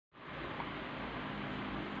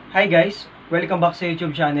Hi guys! Welcome back sa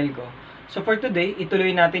YouTube channel ko. So for today,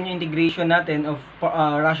 ituloy natin yung integration natin of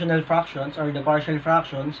rational fractions or the partial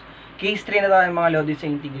fractions. Case 3 na tayo mga lodi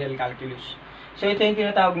sa integral calculus. So ito yung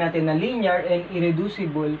tinatawag natin na linear and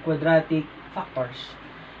irreducible quadratic factors.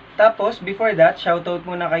 Tapos, before that, shoutout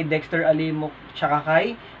muna kay Dexter Alimok tsaka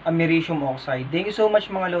kay Americium Oxide. Thank you so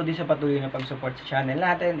much mga lodi sa patuloy na pag-support sa channel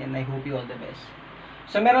natin and I hope you all the best.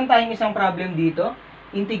 So meron tayong isang problem dito.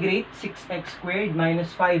 Integrate 6x squared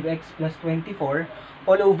minus 5x plus 24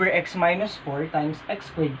 all over x minus 4 times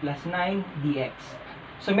x squared plus 9 dx.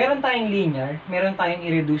 So, meron tayong linear, meron tayong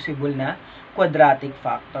irreducible na quadratic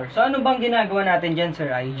factor. So, ano bang ginagawa natin dyan,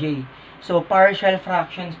 Sir IJ? So, partial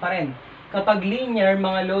fractions pa rin. Kapag linear,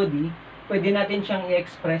 mga lodi, pwede natin siyang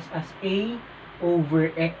i-express as a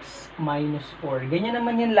over x minus 4. Ganyan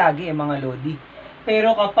naman yan lagi, mga lodi.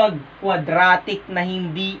 Pero kapag quadratic na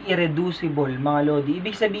hindi irreducible, mga lodi,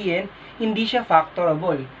 ibig sabihin, hindi siya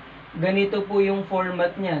factorable. Ganito po yung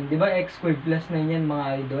format niyan. Di ba? X squared plus 9 yan, mga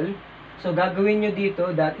idol. So, gagawin nyo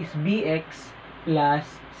dito, that is bx plus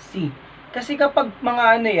c. Kasi kapag mga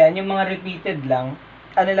ano yan, yung mga repeated lang,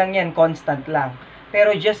 ano lang yan, constant lang.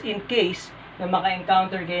 Pero just in case na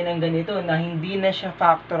maka-encounter kayo ng ganito na hindi na siya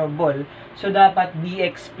factorable, so dapat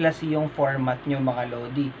bx plus c yung format nyo, mga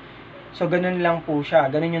lodi. So, ganun lang po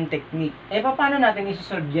siya. Ganun yung technique. Eh, paano natin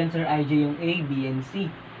isusolve dyan, Sir IJ, yung A, B, and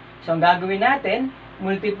C? So, ang gagawin natin,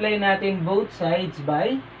 multiply natin both sides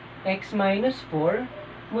by x minus 4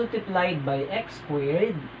 multiplied by x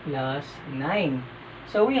squared plus 9.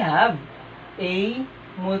 So, we have A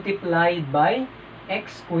multiplied by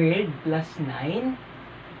x squared plus 9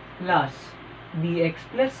 plus bx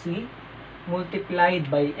plus c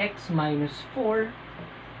multiplied by x minus 4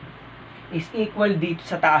 is equal dito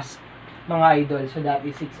sa taas, mga idol. So, that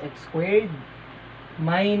is 6x squared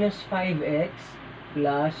minus 5x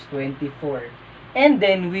plus 24. And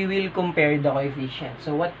then, we will compare the coefficients.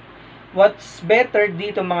 So, what's better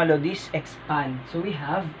dito, mga lodis? Expand. So, we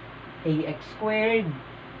have ax squared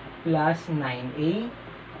plus 9a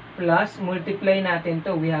plus, multiply natin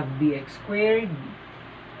to, we have bx squared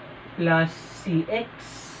plus cx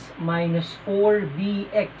minus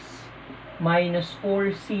 4bx minus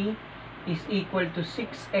 4c is equal to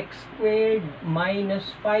 6x squared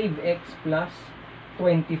minus 5x plus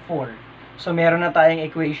 24. So, meron na tayong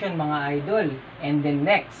equation, mga idol. And then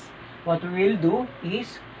next, what we will do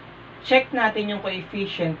is check natin yung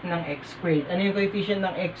coefficient ng x squared. Ano yung coefficient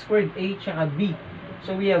ng x squared? A tsaka b.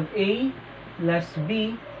 So, we have a plus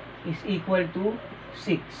b is equal to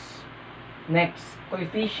 6. Next,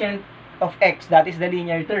 coefficient of x, that is the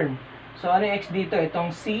linear term. So, ano yung x dito?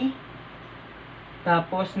 Itong c.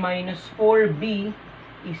 Tapos, minus 4b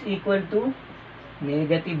is equal to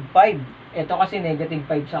negative 5. Ito kasi negative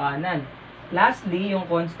 5 sa kanan. Lastly, yung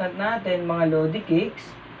constant natin, mga lodi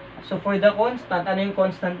cakes. So, for the constant, ano yung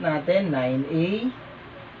constant natin? 9a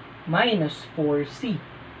minus 4c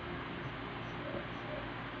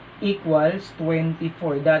equals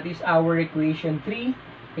 24. That is our equation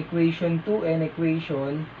 3, equation 2, and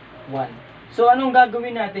equation 1. So, anong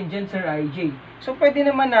gagawin natin dyan, Sir IJ? So, pwede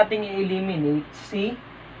naman nating i-eliminate si,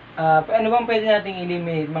 ano bang pwede nating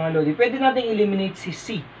i-eliminate, mga lodi? Pwede nating eliminate si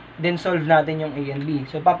C. Then, solve natin yung A and B.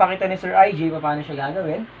 So, papakita ni Sir IJ paano siya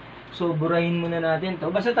gagawin. So, burahin muna natin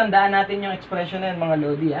to. Basta tandaan natin yung expression na yan, mga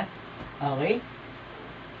lodi, ha? Okay?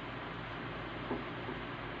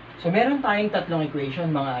 So, meron tayong tatlong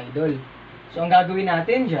equation, mga idol. So, ang gagawin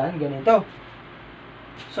natin dyan, ganito.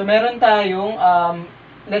 So, meron tayong,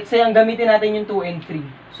 let's say, ang gamitin natin yung 2 and 3.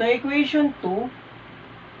 So, equation 2,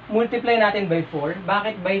 multiply natin by 4.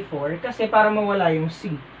 Bakit by 4? Kasi para mawala yung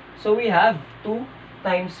C. So, we have 2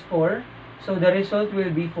 times 4. So, the result will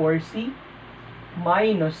be 4C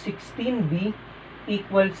minus 16B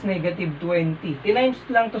equals negative 20. Tinimes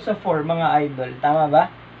lang to sa 4, mga idol. Tama ba?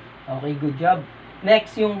 Okay, good job.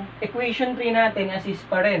 Next, yung equation 3 natin, as is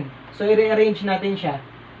pa rin. So, i-rearrange natin siya.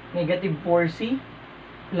 Negative 4C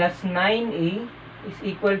plus 9A is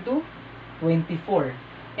equal to 24.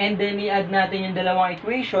 And then, i-add natin yung dalawang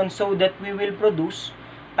equation so that we will produce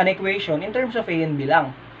an equation in terms of A and B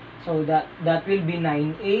lang. So, that will be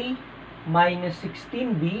 9A minus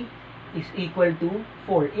 16B is equal to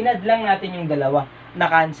 4. In-add lang natin yung dalawa.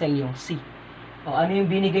 Na-cancel yung C. O, ano yung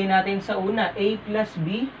binigay natin sa una? A plus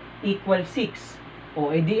B equals 6.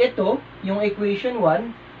 O, edi ito, yung equation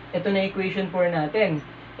 1, ito na equation 4 natin.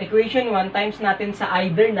 Equation 1 times natin sa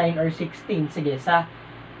either 9 or 16. Sige, sa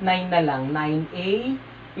 9 na lang. 9A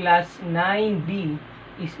plus 9B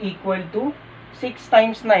is equal to 6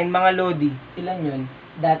 times 9, mga lodi. Ilan yun?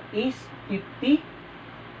 That is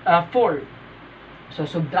 54. So,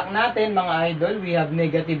 subtract natin, mga idol. We have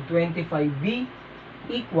negative 25B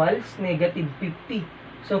equals negative 50.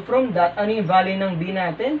 So, from that, ano yung value ng b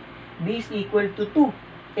natin? b is equal to 2.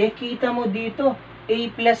 Eh, kita mo dito, a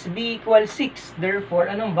plus b equals 6. Therefore,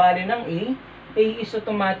 anong value ng a? A is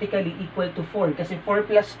automatically equal to 4. Kasi 4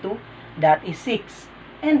 plus 2, that is 6.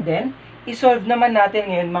 And then, isolve naman natin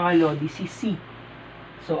ngayon mga lodi si c.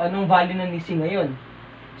 So, anong value ng c ngayon?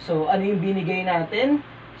 So, ano yung binigay natin?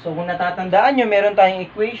 So, kung natatandaan nyo, meron tayong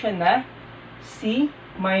equation na c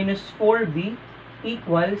minus 4b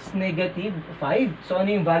equals negative 5. So,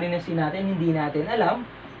 ano yung value ng c natin? Hindi natin alam.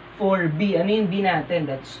 4b. Ano yung b natin?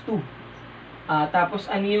 That's 2. Tapos,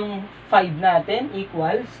 ano yung 5 natin?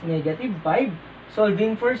 Equals negative 5.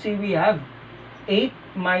 Solving for c, we have 8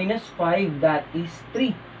 minus 5, that is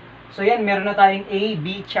 3. So, yan. Meron na tayong a,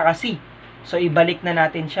 b, tsaka c. So, ibalik na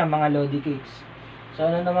natin siya, mga lodi cakes. So,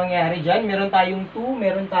 ano na mangyari dyan? Meron tayong 2,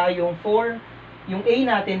 meron tayong 4, yung a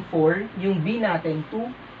natin 4, yung b natin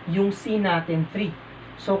 2, yung c natin 3.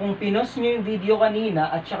 So, kung pinos nyo yung video kanina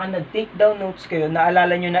at saka nag-take down notes kayo,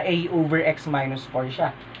 naalala nyo na a over x minus 4 siya.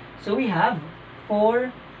 So, we have 4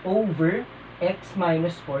 over x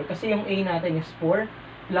minus 4, kasi yung a natin is 4,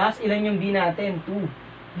 plus ilan yung b natin?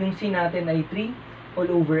 2. Yung c natin ay 3, all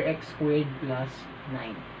over x squared plus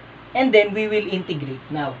 9. And then, we will integrate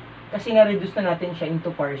now. Kasi na-reduce na natin siya into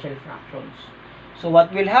partial fractions. So,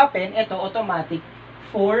 what will happen? Ito, automatic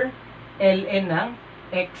 4 ln ng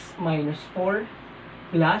x minus 4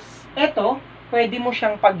 plus, ito, pwede mo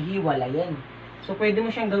siyang paghiwalayan. So, pwede mo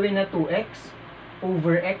siyang gawin na 2x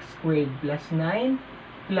over x squared plus 9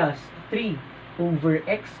 plus 3 over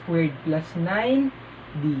x squared plus 9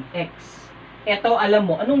 dx. Ito, alam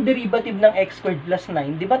mo, anong derivative ng x squared plus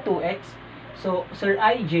 9? Di ba 2x? So, Sir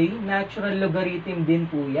IJ, natural logarithm din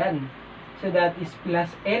po yan. So, that is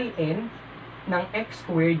plus ln ng x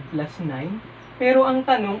squared plus 9. Pero ang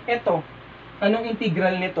tanong, eto, anong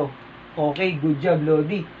integral nito? Okay, good job,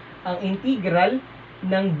 Lodi. Ang integral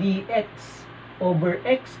ng dx over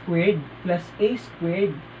x squared plus a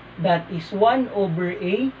squared, that is 1 over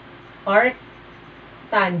a arc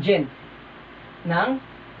tangent ng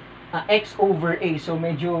x over a. So,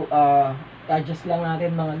 medyo adjust lang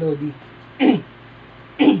natin mga Lodi.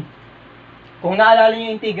 Kung naalala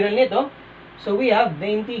nyo yung integral nito, so we have the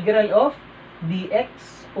integral of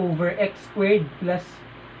dx over x squared plus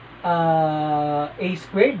a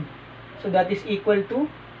squared. So that is equal to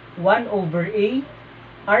 1 over a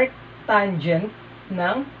arc tangent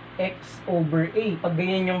ng x over a. Pag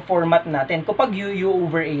ganyan yung format natin, kapag u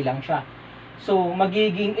over a lang siya. So,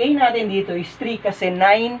 magiging a natin dito is 3 kasi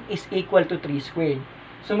 9 is equal to 3 squared.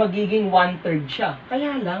 So, magiging 1/3 siya.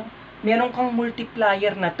 Kaya lang, meron kang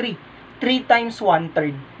multiplier na 3. 3 times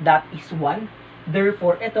 1/3, that is 1.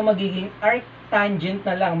 Therefore, ito magiging arc tangent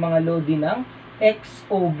na lang mga lodi ng x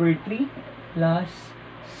over 3 plus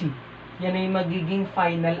c. Yan ay magiging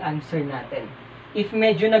final answer natin. If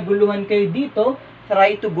medyo naguluhan kayo dito,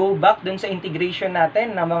 try to go back dun sa integration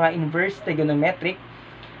natin ng mga inverse trigonometric,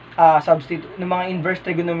 ng mga inverse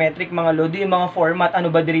trigonometric, mga lodi, yung mga format,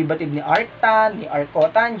 ano ba derivative ni arctan, ni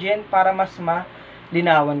arcotangent, para mas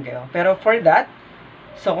malinawan kayo. Pero for that,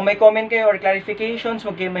 so kung may comment kayo or clarifications,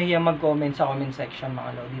 huwag kayo mahiyang mag-comment sa comment section,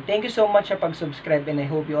 mga lodi. Thank you so much sa pag-subscribe and I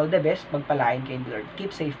hope you all the best. Pagpalain kayo, Lord.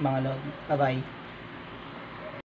 Keep safe, mga lodi. Bye-bye.